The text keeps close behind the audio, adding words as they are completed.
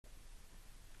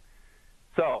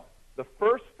So the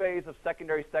first phase of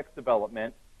secondary sex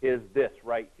development is this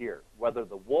right here, whether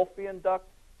the Wolffian duct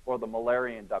or the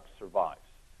Mullerian duct survives.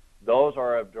 Those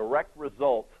are a direct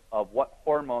result of what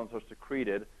hormones are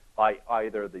secreted by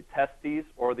either the testes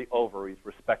or the ovaries,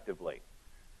 respectively.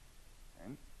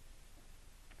 Okay.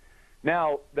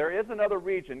 Now, there is another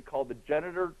region called the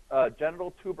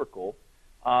genital tubercle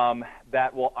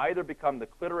that will either become the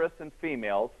clitoris in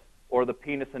females or the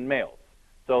penis in males.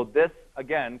 So this,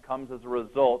 again, comes as a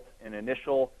result in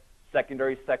initial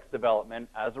secondary sex development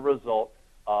as a result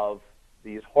of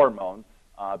these hormones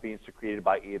being secreted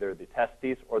by either the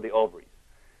testes or the ovaries.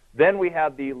 Then we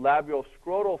have the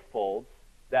labioscrotal folds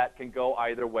that can go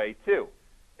either way, too.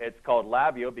 It's called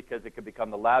labio because it could become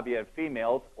the labia in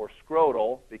females, or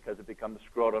scrotal because it becomes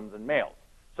the scrotums in males.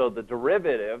 So the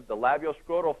derivative, the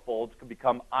labioscrotal folds, can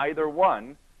become either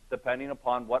one depending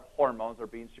upon what hormones are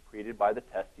being secreted by the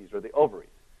testes or the ovaries.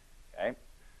 Okay?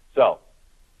 So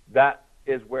that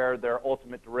is where their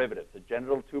ultimate derivatives, the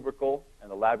genital tubercle and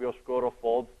the labioscrotal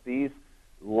folds, these,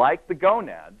 like the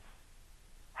gonads,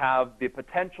 have the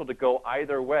potential to go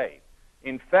either way.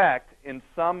 In fact, in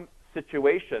some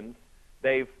situations,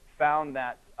 they've found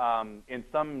that in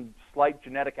some slight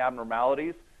genetic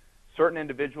abnormalities, certain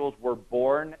individuals were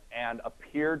born and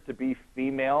appeared to be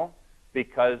female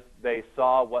because they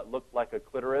saw what looked like a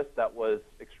clitoris that was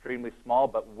extremely small,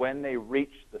 but when they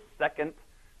reached the second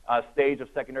stage of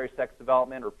secondary sex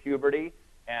development or puberty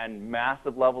and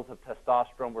massive levels of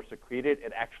testosterone were secreted,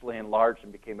 it actually enlarged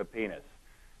and became a penis.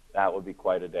 That would be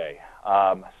quite a day.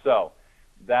 So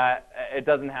that it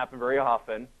doesn't happen very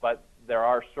often, but there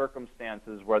are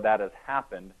circumstances where that has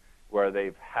happened, where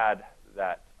they've had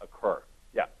that occur.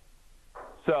 Yeah.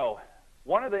 So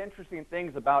one of the interesting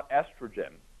things about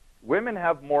estrogen, women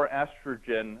have more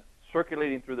estrogen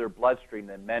circulating through their bloodstream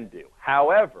than men do.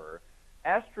 However,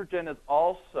 estrogen is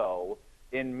also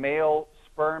in male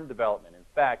sperm development. In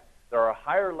fact, there are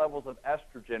higher levels of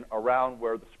estrogen around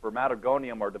where the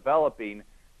spermatogonium are developing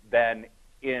than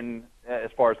in, as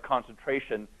far as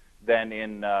concentration, than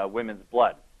in women's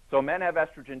blood. So men have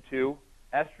estrogen too.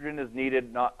 Estrogen is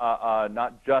needed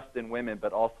not just in women,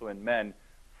 but also in men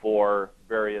for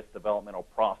various developmental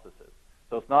processes.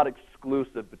 So it's not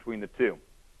exclusive between the two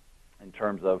in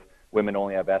terms of women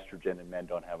only have estrogen and men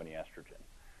don't have any estrogen.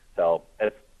 So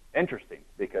it's interesting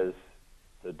because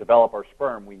to develop our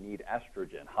sperm, we need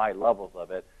estrogen, high levels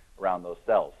of it around those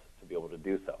cells to be able to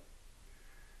do so.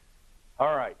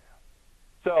 All right.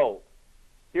 So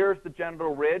here's the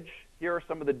genital ridge. Here are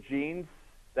some of the genes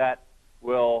that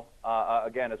will,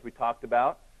 again, as we talked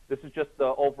about, this is just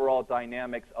the overall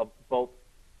dynamics of both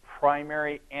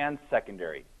primary and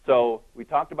secondary. So we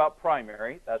talked about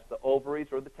primary. That's the ovaries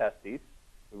or the testes.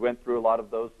 We went through a lot of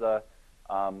those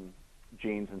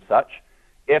genes and such.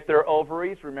 If they're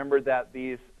ovaries, remember that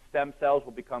these stem cells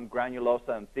will become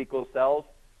granulosa and thecal cells,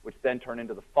 which then turn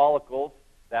into the follicles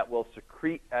that will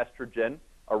secrete estrogen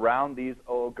around these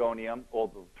oogonium, or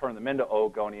turn them into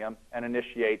oogonium, and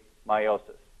initiate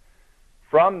meiosis.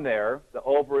 From there, the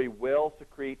ovary will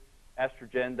secrete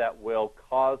estrogen that will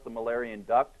cause the Mullerian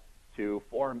duct to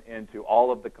form into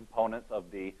all of the components of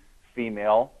the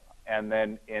female. And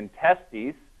then in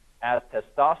testes, as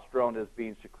testosterone is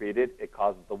being secreted, it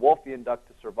causes the Wolffian duct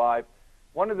to survive.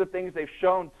 One of the things they've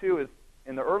shown, too, is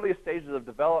in the earliest stages of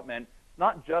development,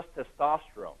 not just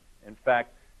testosterone. In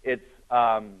fact, it's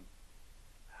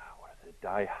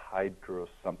dihydro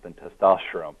something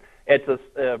testosterone. It's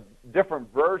a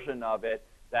different version of it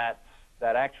that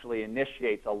actually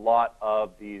initiates a lot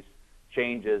of these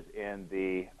changes in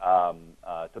the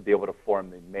to be able to form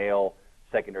the male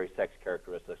secondary sex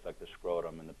characteristics like the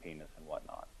scrotum and the penis and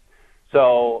whatnot.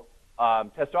 So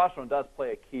testosterone does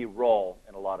play a key role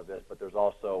in a lot of this, but there's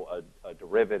also a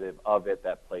derivative of it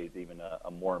that plays even a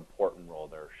more important role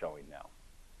they're showing now.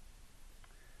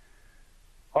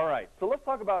 All right, so let's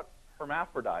talk about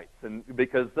hermaphrodites, and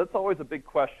because that's always a big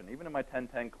question, even in my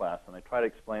 1010 class, and I try to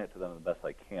explain it to them the best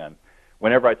I can.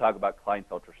 Whenever I talk about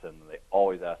Klinefelter syndrome, they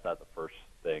always ask that the first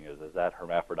thing is that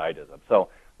hermaphroditism? So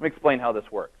let me explain how this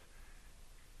works.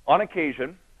 On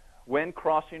occasion, when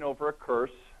crossing over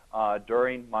occurs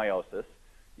during meiosis,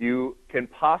 you can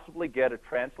possibly get a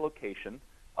translocation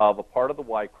of a part of the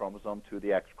Y chromosome to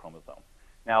the X chromosome.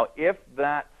 Now, if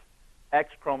that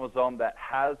X chromosome that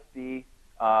has the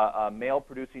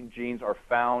male-producing genes are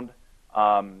found,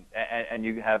 and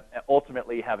you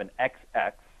ultimately have an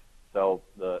XX, so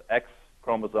the X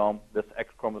chromosome, this X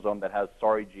chromosome that has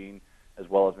SARI gene, as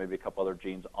well as maybe a couple other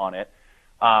genes on it,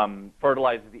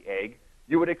 fertilizes the egg,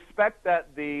 you would expect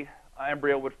that the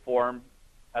embryo would form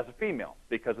as a female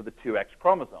because of the two X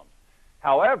chromosomes.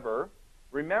 However,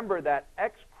 remember that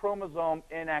X chromosome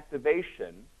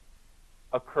inactivation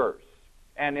occurs.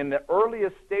 And in the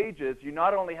earliest stages, you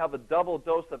not only have a double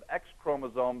dose of X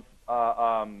chromosomes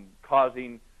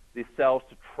causing the cells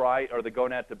to try, or the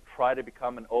gonad to try to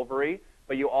become an ovary,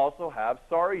 but you also have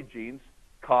SARI genes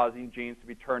causing genes to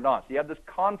be turned on. So you have this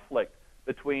conflict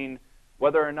between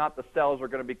whether or not the cells are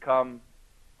going to become,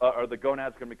 or the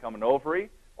gonad's going to become an ovary,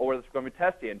 or whether it's going to be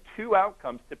testy. And two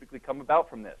outcomes typically come about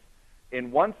from this.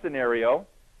 In one scenario,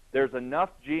 there's enough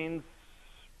genes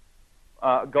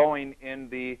going in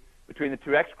between the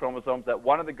two X chromosomes that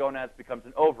one of the gonads becomes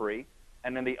an ovary,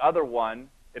 and in the other one,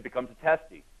 it becomes a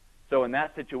testy. So in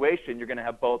that situation, you're going to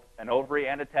have both an ovary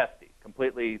and a testy,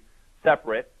 completely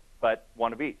separate, but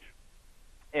one of each.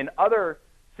 In other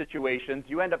situations,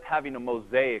 you end up having a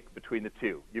mosaic between the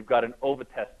two. You've got an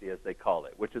ovotesty, as they call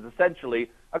it, which is essentially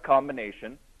a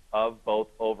combination of both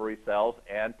ovary cells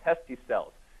and testis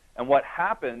cells. And what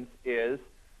happens is,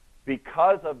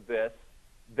 because of this,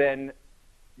 then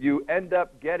you end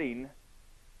up getting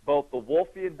both the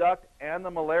Wolffian duct and the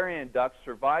Müllerian duct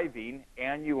surviving,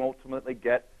 and you ultimately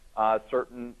get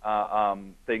certain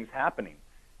things happening.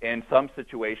 In some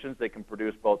situations, they can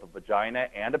produce both a vagina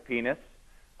and a penis,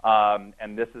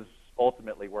 and this is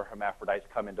ultimately where hermaphrodites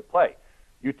come into play.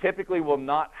 You typically will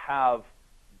not have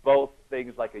both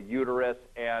things like a uterus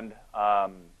and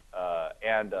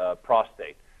a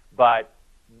prostate, but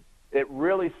it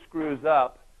really screws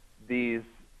up the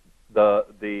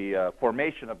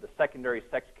formation of the secondary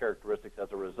sex characteristics as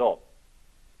a result.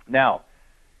 Now,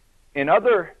 in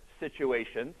other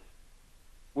situations,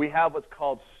 we have what's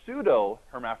called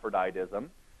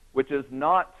pseudo-hermaphroditism, which is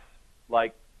not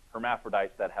like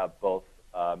hermaphrodites that have both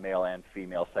male and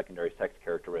female secondary sex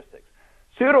characteristics.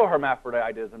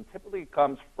 Pseudo-hermaphroditism typically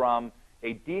comes from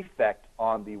a defect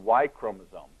on the Y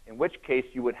chromosome, in which case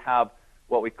you would have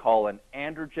what we call an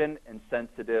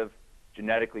androgen-insensitive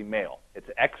genetically male. It's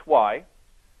XY,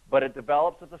 but it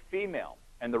develops as a female.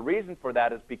 And the reason for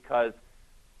that is because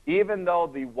even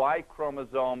though the Y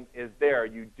chromosome is there,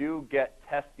 you do get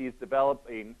testes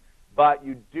developing, but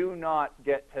you do not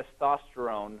get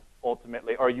testosterone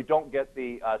ultimately, or you don't get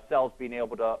the cells being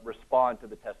able to respond to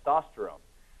the testosterone.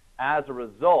 As a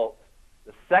result,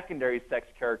 the secondary sex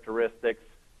characteristics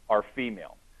are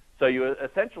female. So you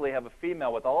essentially have a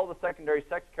female with all the secondary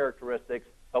sex characteristics,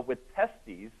 but with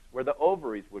testes where the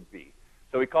ovaries would be.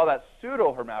 So we call that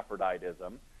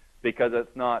pseudo-hermaphroditism because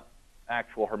it's not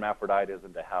actual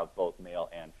hermaphroditism to have both male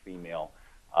and female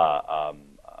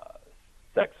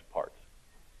sex parts.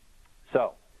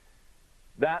 So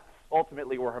that's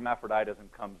ultimately where hermaphroditism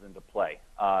comes into play,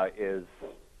 is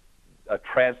a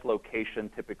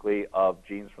translocation typically of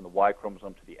genes from the Y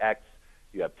chromosome to the X.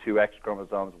 You have two X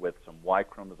chromosomes with some Y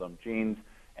chromosome genes,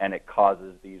 and it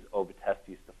causes these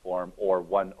ovotestes to form, or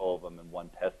one ovum and one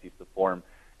testes to form.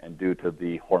 And due to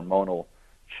the hormonal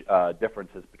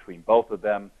differences between both of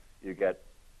them, you get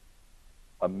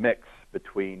a mix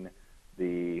between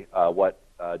the what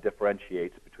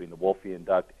differentiates between the Wolffian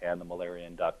duct and the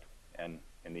Müllerian duct, and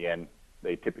in the end,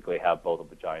 they typically have both a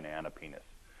vagina and a penis.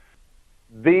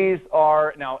 These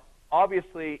are, now,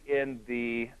 obviously in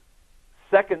the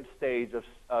second stage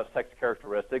of sex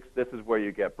characteristics, this is where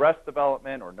you get breast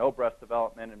development or no breast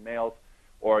development in males,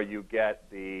 or you get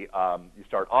you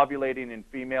start ovulating in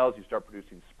females, you start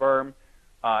producing sperm.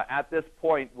 At this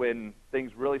point, when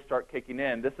things really start kicking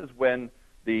in, this is when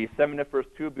the seminiferous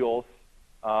tubules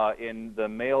in the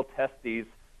male testes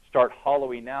start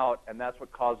hollowing out, and that's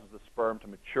what causes the sperm to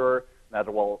mature, and that's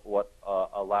what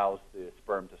allows the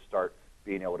sperm to start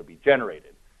being able to be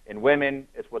generated. In women,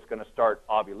 it's what's going to start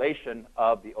ovulation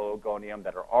of the oogonium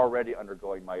that are already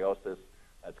undergoing meiosis.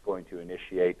 That's going to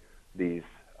initiate these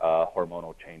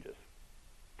hormonal changes.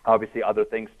 Obviously, other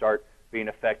things start being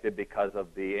affected because of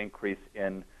the increase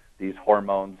in these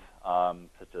hormones,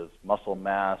 such as muscle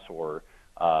mass or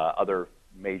other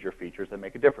major features that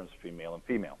make a difference between male and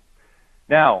female.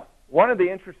 Now, one of the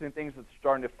interesting things that's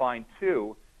starting to find,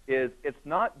 too, is it's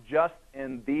not just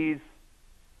in these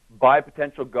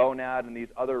bipotential gonad and these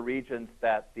other regions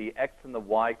that the X and the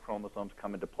Y chromosomes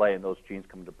come into play and those genes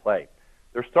come into play.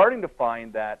 They're starting to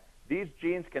find that these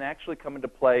genes can actually come into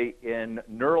play in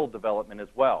neural development as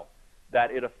well,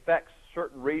 that it affects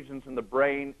certain regions in the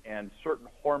brain and certain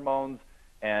hormones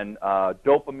and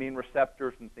dopamine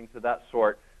receptors and things of that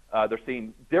sort. They're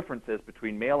seeing differences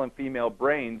between male and female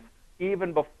brains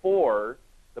even before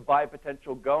the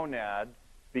bipotential gonad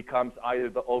becomes either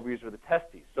the ovaries or the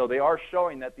testes. So they are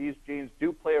showing that these genes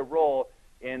do play a role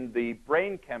in the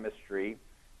brain chemistry,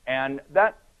 and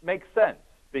that makes sense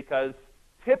because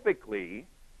typically,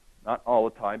 not all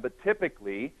the time, but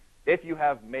typically, if you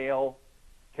have male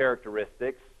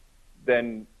characteristics,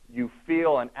 then you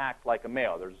feel and act like a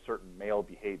male. There's a certain male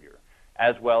behavior,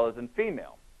 as well as in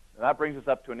female. And that brings us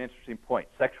up to an interesting point,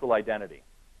 sexual identity.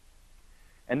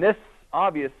 And this,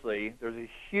 obviously, there's a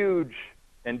huge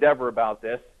endeavor about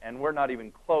this, and we're not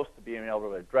even close to being able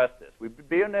to address this. We've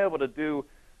been able to do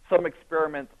some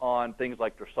experiments on things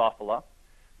like Drosophila,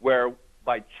 where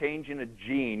by changing a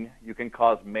gene, you can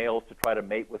cause males to try to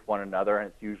mate with one another, and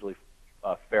it's usually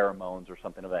pheromones or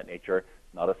something of that nature. It's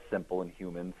not as simple in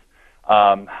humans,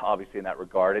 obviously, in that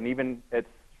regard. And even it's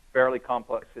fairly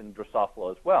complex in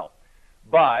Drosophila as well.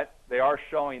 But they are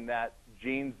showing that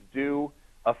genes do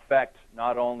affect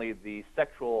not only the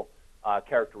sexual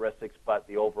characteristics, but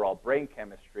the overall brain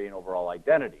chemistry and overall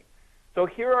identity. So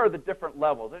here are the different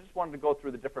levels. I just wanted to go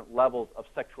through the different levels of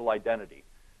sexual identity.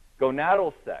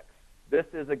 Gonadal sex. This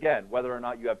is, again, whether or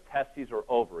not you have testes or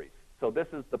ovaries. So this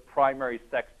is the primary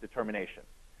sex determination.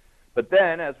 But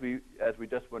then, as we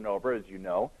just went over, as you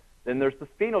know, then there's the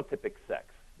phenotypic sex.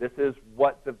 This is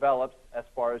what develops as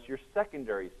far as your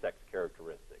secondary sex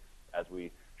characteristics. As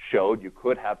we showed, you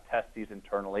could have testes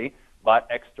internally, but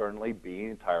externally being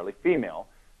entirely female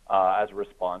as a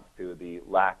response to the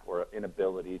lack or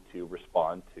inability to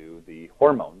respond to the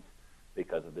hormones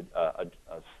because of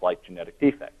a slight genetic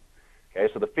defect.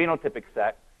 Okay, so the phenotypic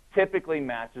sex typically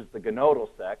matches the gonadal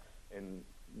sex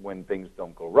when things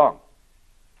don't go wrong.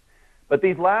 But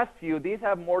these last few, these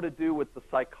have more to do with the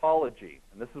psychology.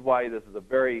 And this is why this is a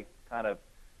very kind of,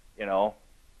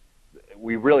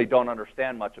 we really don't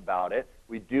understand much about it.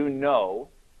 We do know,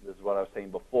 this is what I was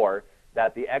saying before,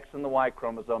 that the X and the Y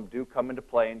chromosome do come into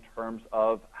play in terms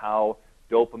of how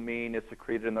dopamine is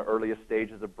secreted in the earliest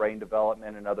stages of brain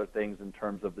development and other things in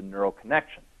terms of the neural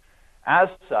connections. As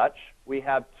such, we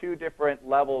have two different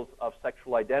levels of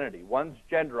sexual identity. One's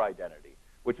gender identity,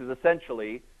 which is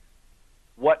essentially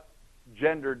what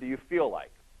gender do you feel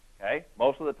like? Okay?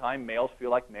 Most of the time, males feel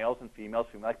like males and females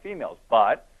feel like females.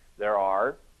 But there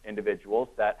are individuals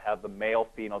that have the male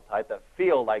phenotype that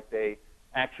feel like they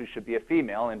actually should be a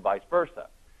female and vice versa.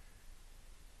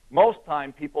 Most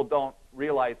time, people don't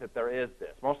realize that there is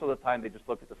this. Most of the time, they just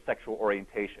look at the sexual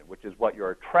orientation, which is what your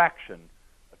attraction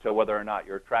to whether or not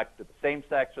you're attracted to the same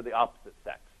sex or the opposite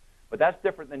sex. But that's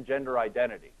different than gender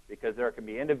identity, because there can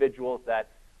be individuals that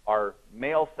are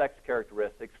male sex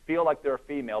characteristics, feel like they're a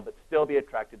female, but still be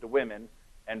attracted to women,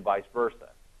 and vice versa.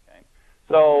 Okay?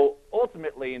 So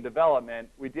ultimately, in development,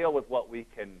 we deal with what we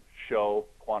can show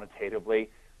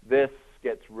quantitatively. This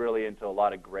gets really into a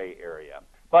lot of gray area.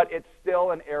 But it's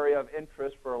still an area of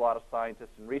interest for a lot of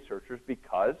scientists and researchers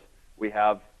because we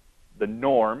have the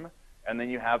norm, and then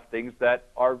you have things that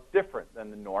are different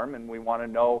than the norm, and we want to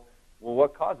know, well,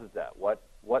 what causes that? What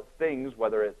things,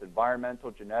 whether it's environmental,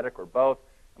 genetic, or both,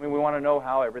 we want to know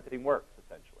how everything works.